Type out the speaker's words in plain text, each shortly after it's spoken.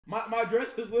My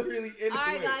dress is literally in the way.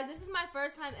 Alright, guys, this is my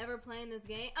first time ever playing this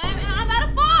game. I'm about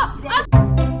to fall!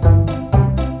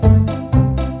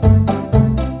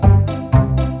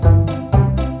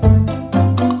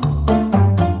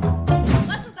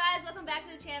 What's up, guys? Welcome back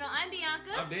to the channel. I'm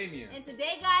Biannca. I'm Damien. And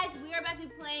today, guys, we are about to be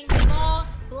playing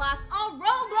Roblox on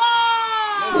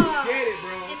Roblox! Let's get it,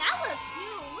 bro. And I look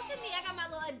cute. Look at me. I got my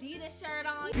little Adidas shirt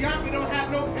on. Biannca don't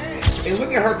have no pants. And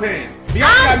look at her pants.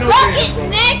 Biannca got no pants, bro.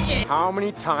 Naked! How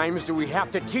many times do we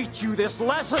have to teach you this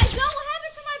lesson? Hey, Joe, what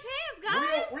happened to my pants,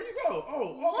 guys? Where you go?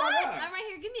 Oh What? my God. I'm right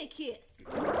here. Give me a kiss.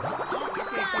 I can't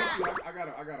kiss you. I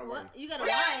gotta What? wife. You got a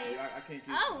wife? I can't kiss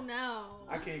you. Oh, no.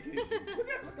 I can't kiss you. Look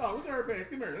at her pants.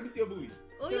 Come here. Let me see your booty.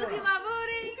 Oh, you see my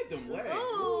booty? Look at them legs.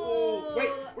 Ooh. Wait,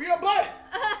 where your butt?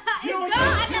 It's gone.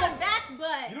 I got a back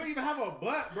butt. You don't even have a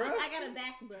butt, bro. I got a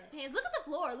back butt. Hey, look at the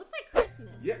floor. It looks like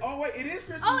Christmas. Yeah. Oh wait, it is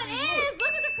Christmas. Oh, it is.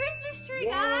 Look at the Christmas tree,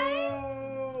 guys.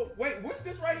 Whoa. Wait, what's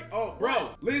this right here? Oh,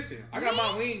 bro, listen. I got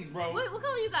my wings, bro. What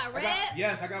color you got? Red?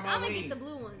 Yes, I got my wings. I'm gonna get the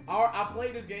blue ones. I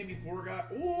played this game before, guys.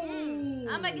 Ooh.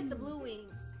 I'm gonna get the blue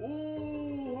wings.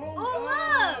 Ooh.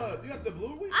 Oh, look. You got the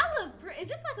blue wings? I look pretty. Is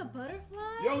this like a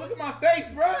butterfly? Yo, look at my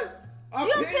face, bro.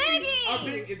 You piggy. I'm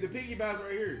big. It's the piggy bounce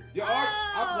right here. Yo,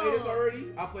 I played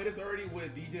this already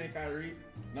with DJ and Kyrie.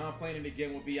 Now I'm playing it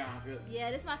again with Biannca. Yeah,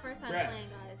 this is my first time playing,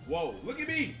 guys. Whoa, look at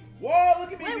me. Whoa,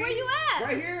 look at me. Wait, where you at?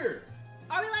 Right here.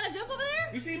 Are we allowed to jump over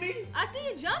there? You see me? I see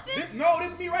you jumping. This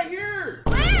is me right here.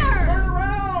 Where? Turn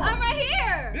around. I'm right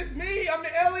here. This me. I'm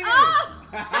the alien.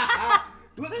 Oh.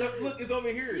 Look, it's over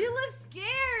here. You look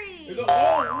scary. They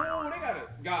got it.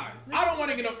 Guys, I don't want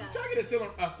to get up. Try to get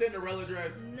a Cinderella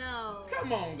dress. No.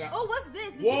 Come on, guys. Oh, what's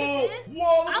this? Did Whoa, you get this?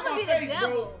 whoa, look I'm at gonna my be face, the devil.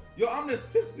 bro. Yo, I'm the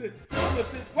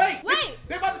Wait.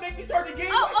 They about to make me start the game.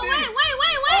 Oh, like this.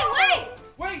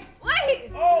 wait.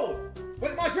 Oh,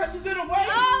 wait, my dress is in the way.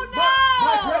 Oh, no.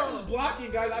 My dress is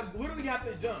blocking, guys. I literally have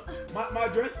to jump. My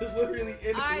dress is literally in the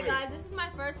way. Alright, guys, this is my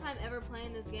first time ever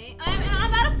playing this game. I'm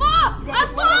about to fall.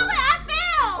 I'm falling. I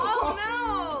fell.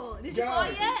 Oh, no. Did you fall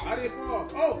yet? I didn't fall.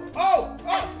 I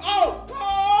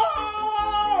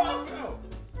fell.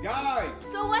 Guys.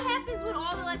 So what happens when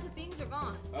all the things are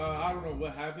gone? I don't know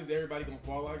what happens. Everybody gonna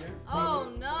fall, I guess. Oh,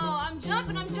 no. I'm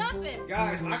jumping.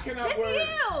 Guys, I cannot It's wear.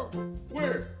 you.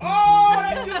 Where? Oh,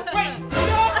 that's you. Wait.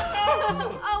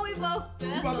 No. Oh, we both fell.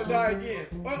 You about to die again.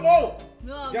 Oh.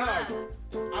 No, I'm Guys, not.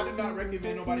 I do not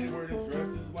recommend nobody to wear this dress.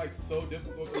 This is so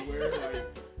difficult to wear.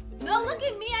 No, look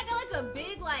at me. I got a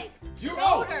big shoulder.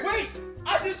 Oh, wait.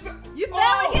 I just fell. You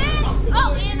fell again?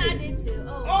 Oh, and I did too.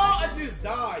 Oh, I just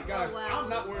died, guys. Oh, wow. I'm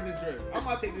not wearing this dress. I'm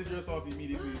gonna take this dress off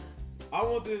immediately. I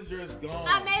want this dress gone.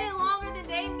 I made it longer than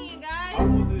Damien, guys. I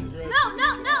want this dress. No.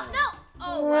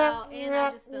 Oh, wow. And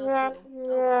I just fell too.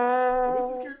 Oh,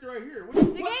 What's this character right here? the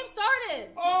game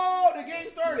started. Oh, the game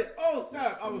started. Oh,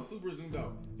 snap. I was super zoomed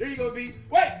out. There you go, B.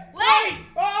 Wait.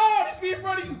 Oh, this be in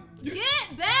front of you.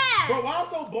 Get back. Bro, why I'm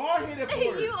so bald-headed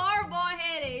for? You are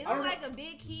bald-headed. You look like a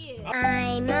big kid.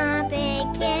 I'm a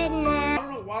big kid now. I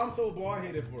don't know why I'm so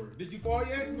bald-headed for. Did you fall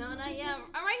yet? No, not yet.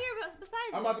 I'm right here beside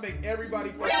you. I'm about to make everybody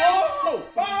fall.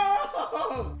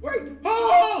 Oh! Wait!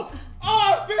 Oh!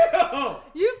 I fell!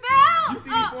 You fell? You see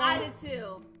me fall? I did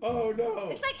too. Oh no!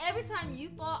 It's like every time you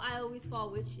fall, I always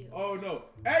fall with you. Oh no!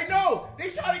 Hey, no!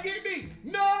 They trying to get me!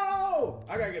 No!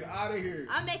 I gotta get out of here.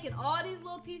 I'm making all these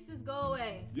little pieces go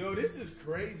away. Yo, this is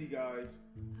crazy, guys.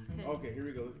 Okay, here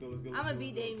we go. Let's go. I'm gonna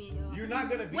beat Damien, yo. You're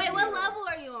not gonna beat me. Wait, what level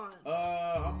are you on?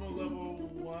 I'm on level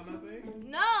 1, I think.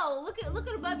 No, look at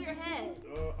above your head.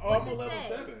 I'm on level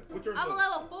 7. What's your I'm on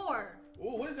level 4.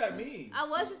 Oh, what does that mean? I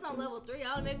was just on level 3. I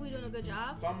don't know, maybe we're doing a good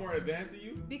job. So I'm more advanced than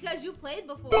you? Because you played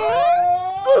before.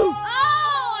 Oh!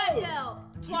 I fell.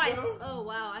 Twice. fell? Oh,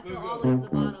 wow. I fell all the way to the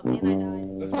bottom and I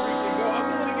died. Let's freaking go. I'm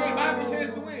still in the game. I have a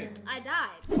chance to win. I died.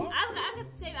 Oh. I got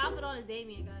the same outfit on as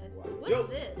Damien, guys. Wow. What's Yo,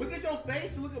 this? Look at your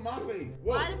face and look at my face.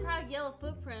 Whoa. Why the product yellow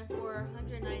footprint for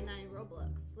 199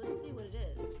 Roblox? Let's see what it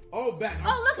is. Oh, back.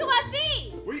 Oh, look at my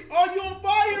feet. You on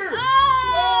fire? Oh!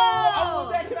 I want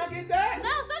that. Can I get that? No,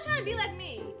 stop trying to be like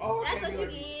me. Oh, That's okay,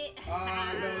 what you good. get. No,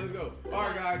 let's go. All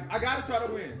right, guys. I got to try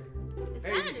to win. It's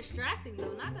kind of distracting,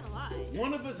 though. Not gonna lie.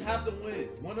 One of us have to win.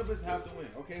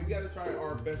 Okay, we got to try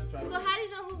our best to try to win. So how do you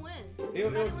know who wins?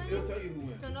 It'll tell you who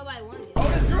wins. So nobody won yet. Oh,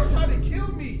 this girl tried to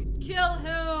kill me. Kill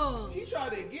him. She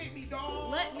tried to get me, dog.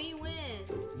 Let me win.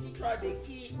 She tried to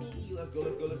get me. Let's go.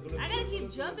 I gotta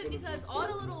keep jumping because all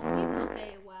the little pieces.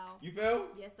 Okay, wow. You fell?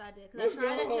 Yes, I did. Cause I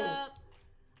tried to jump.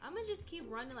 I'm gonna just keep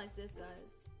running like this,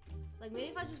 guys. Like maybe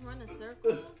if I just run in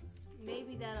circles,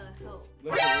 maybe that'll help.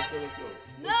 Let's go.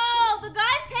 No, the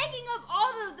guy's taking up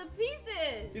all the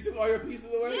pieces. He took all your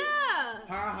pieces away? Yeah.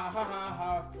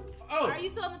 Ha. Oh. Are you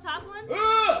still on the top one?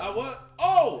 I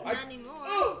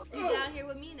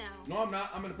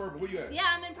in purple. Where you at? Yeah,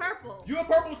 I'm in purple. You in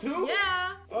purple too?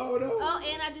 Yeah. Oh no. Oh,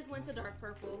 and I just went to dark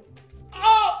purple.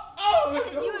 Oh,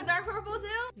 let's go. You in dark purple too?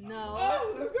 No.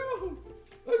 Oh, let's go.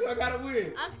 Let's go. I gotta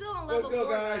win. I'm still on Let's level go,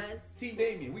 4, guys. Team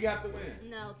Damien, we have to win.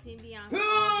 No, Team Biannca. Good.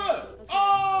 Okay.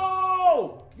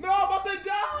 Oh no, I'm about to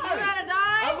die. You gotta die?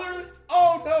 I literally.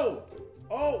 Oh no.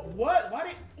 Oh what? Why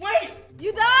did? Wait.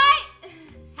 You died?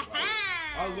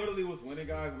 I literally was winning,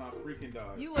 guys, and I freaking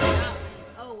died. You were not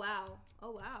winning. Oh wow.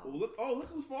 Oh wow. Look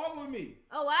who's following me.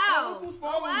 Oh wow. Oh, look who's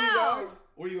following me, guys.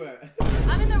 Where you at?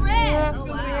 I'm in the red. Oh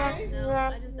still in the wow. game? No,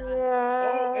 I just died.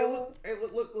 Oh, hey,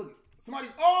 look. Somebody.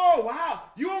 Oh wow.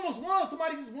 You almost won.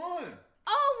 Somebody just won.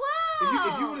 Oh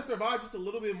wow. If you would have survived just a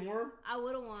little bit more, I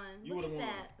would have won. You Look would at have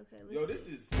won. that. Okay, let's Yo, see.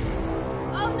 this is.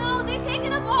 Oh no, they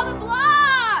taking up all the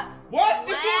blocks. What? Wow.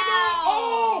 It's going on?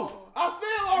 Oh, I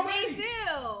fell already. Me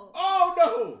too. Oh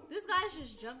no. This guy's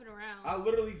just jumping around. I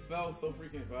literally fell so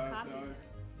freaking fast, Copy guys.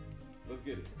 Let's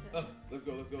get it. Okay. Let's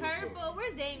go. Purple.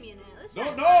 Where's Damien at? Let's try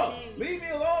No, to find no. Damien. Leave me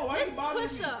alone. Why are you Let's bothering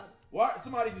push me? him. Why?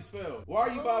 Somebody just fell. Why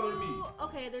are you bothering me? Ooh,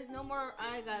 okay, there's no more.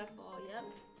 I gotta fall. Yep.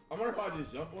 I wonder if I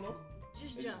just jump on him.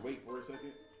 Just And jump. just wait for a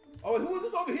second. Oh, who is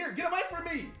this over here? Get away from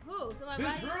me. Who? Somebody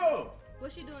This by you? girl.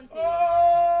 What's she doing to you?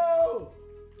 Oh.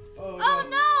 Oh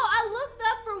no! I looked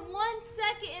up for 1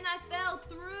 second and I fell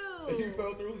through. You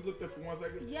fell through? You looked up for 1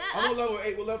 second? Yeah, I'm on level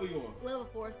 8. What level you on? Level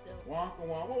 4 still. I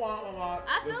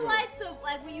I feel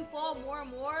like when you fall more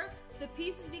and more, the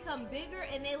pieces become bigger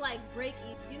and they like break.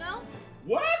 You know?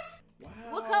 What? Wow.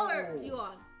 What color you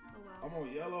on? Oh wow. I'm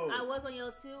on yellow. I was on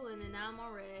yellow too, and then now I'm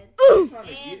on red. I'm trying to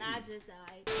get And you. I just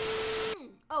died.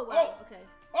 Oh wow. Oh. Okay.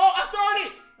 Oh, I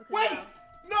started. Okay, Wait. wow.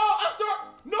 No, I start.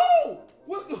 No.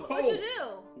 What's the What'd you do?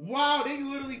 Wow, they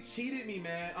literally cheated me,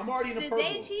 man. I'm already in the Did purple.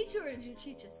 they cheat you or did you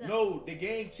cheat yourself? No, the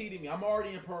game cheated me. I'm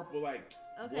already in purple. Like,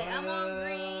 Okay, I'm on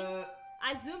green. what?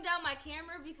 I zoomed out my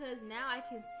camera because now I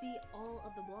can see all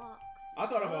of the blocks. I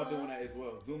thought about doing that as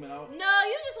well. Zooming out. No,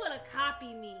 you just want to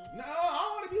copy me. No, I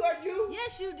don't want to be like you.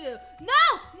 Yes, you do. No.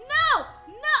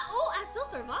 Oh, I still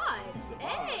survived. You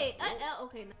survived. Hey.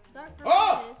 Okay. Dark purple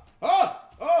Oh! is.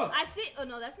 Oh! I see. Oh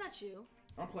no, that's not you.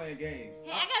 I'm playing games.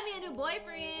 Hey, I got me a new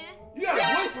boyfriend. You got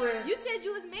a boyfriend? You said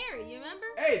you was married. You remember?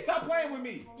 Hey, stop playing with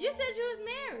me. You said you was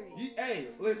married. Hey,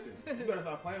 listen. You better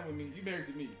stop playing with me. You married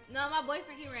to me. No, my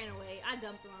boyfriend, he ran away. I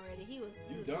dumped him already. He was.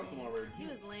 You was dumped lame. him already. He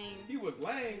was lame. He was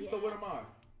lame. So Yeah. what am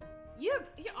I? You're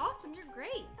awesome. You're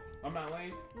great. I'm not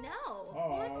lame? No, of Oh,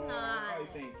 course not. hey,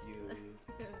 thank you.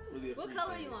 Really What appreciate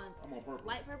color it. you on? I'm on purple.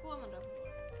 Light purple. I'm on dark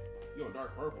purple. You on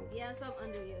dark purple. Yeah, so I'm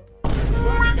under you.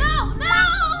 What? No.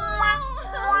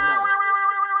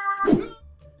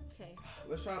 Okay.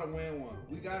 Let's try to win one.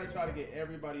 We gotta try to get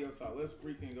everybody else out. Let's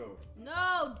freaking go.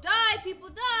 No, die, people,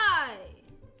 die.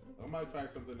 I might try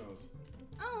something else.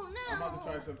 Oh I'm no. about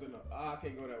to try something else. I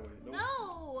can't go that way. Nope.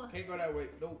 No. Can't go that way.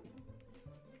 Nope.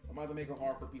 I'm about to make it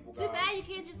hard for people, guys. Too bad you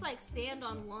can't just like stand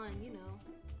on one, you know.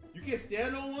 You can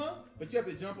stand on one, but you have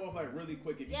to jump off like really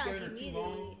quick. If you Yeah, stand like there too immediately.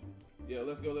 long. Yeah,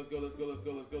 let's go.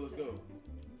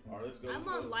 All right, let's go. I'm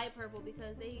on light purple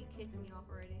because they kicked me off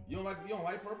already. You don't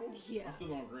like purple? Yeah. I'm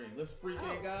still on green. Let's freaking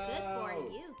Oh, go. good for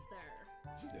you,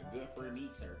 sir. She said, good for me,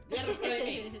 sir. Good for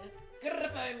me. Good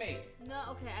for me. No,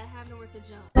 okay, I have nowhere to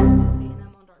jump. Okay, and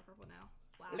I'm on dark purple now.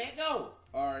 Wow. Let go.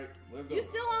 All right, let's go. You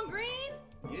still on green?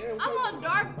 Yeah. I'm on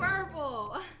dark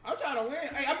purple. I'm trying to win.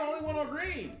 Hey, I'm the only one on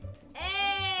green.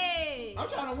 Hey. I'm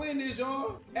trying to win this,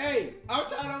 y'all. Hey, I'm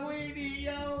trying to win this,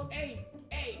 yo. Hey.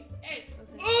 Okay.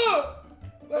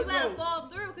 Let's You better go. fall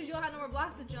through because you don't have no more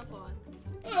blocks to jump on.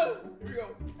 Here we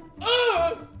go.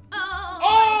 Oh,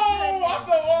 I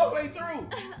fell all the way through.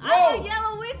 I'm on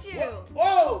yellow with you.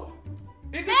 Whoa.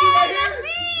 Is this Hey, you right that's here? me.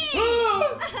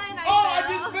 And I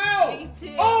just fell. Me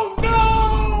too. Oh,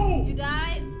 no. You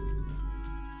died?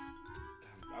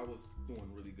 I was doing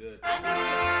really good. Wait, what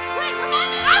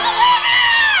happened? I'm a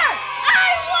winner! I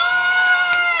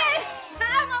won!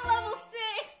 I'm on level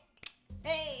 6.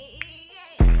 Hey.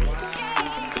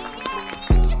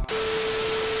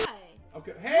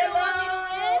 Okay. You don't want me to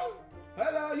Hello.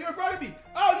 Hello. You're in front of me.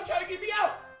 Oh, you trying to get me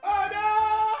out. Oh,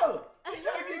 no. You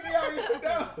trying to get me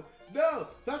out. No.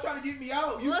 Stop trying to get me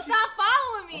out. Well, stop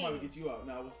following I'm about me. to get you out.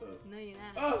 Now, what's up? No, you're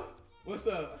not. Oh, what's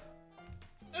up?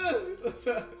 What's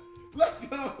up? Let's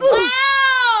go. Wow!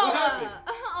 What happened?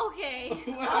 Okay.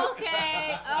 What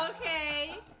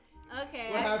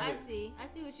Okay. What I happened? see. I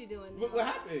see what you're doing now. What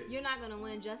happened? You're not gonna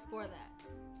win just for that.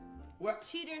 What?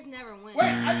 Cheaters never win.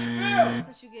 Wait, I just fell. That's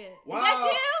what you get. Wow. Is that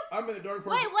you? I'm in the dark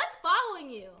purple. Wait, what's following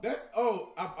you?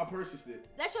 I purchased it.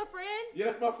 That's your friend? Yeah,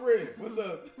 that's my friend. What's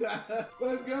up?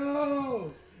 Let's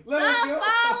go. Let's Stop go.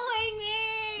 following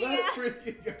me! Let's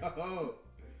freaking go.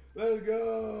 Let's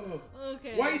go.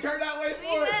 Okay. Why you turn that way for?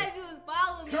 You said you was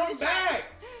following me. Come back.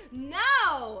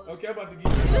 No. Okay, I'm about to get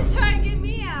You you was out. trying to get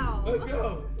me out. Let's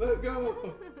go. Let's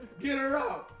go. Get her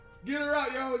out. Get her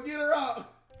out, yo. Get her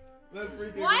out. Let's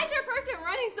freaking. Why is your person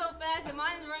running so fast and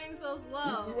mine is running so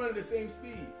slow? We're running the same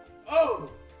speed. Oh.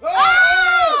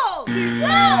 Oh! She No!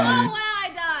 fell. Oh wow,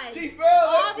 I died. She fell.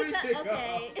 All Let's because freaking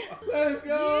okay. go. Let's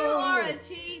go. You are a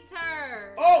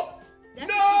cheater. Oh. That's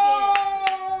no.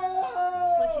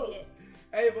 That's what you get.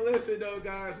 Hey, but listen though,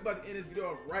 guys, we're about to end this video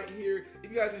off right here.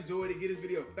 If you guys enjoyed it, give this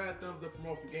video a fat thumbs up for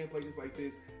more gameplay just like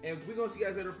this. And we're gonna see you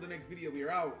guys later for the next video. We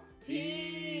are out.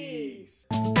 Peace.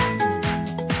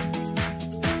 Peace.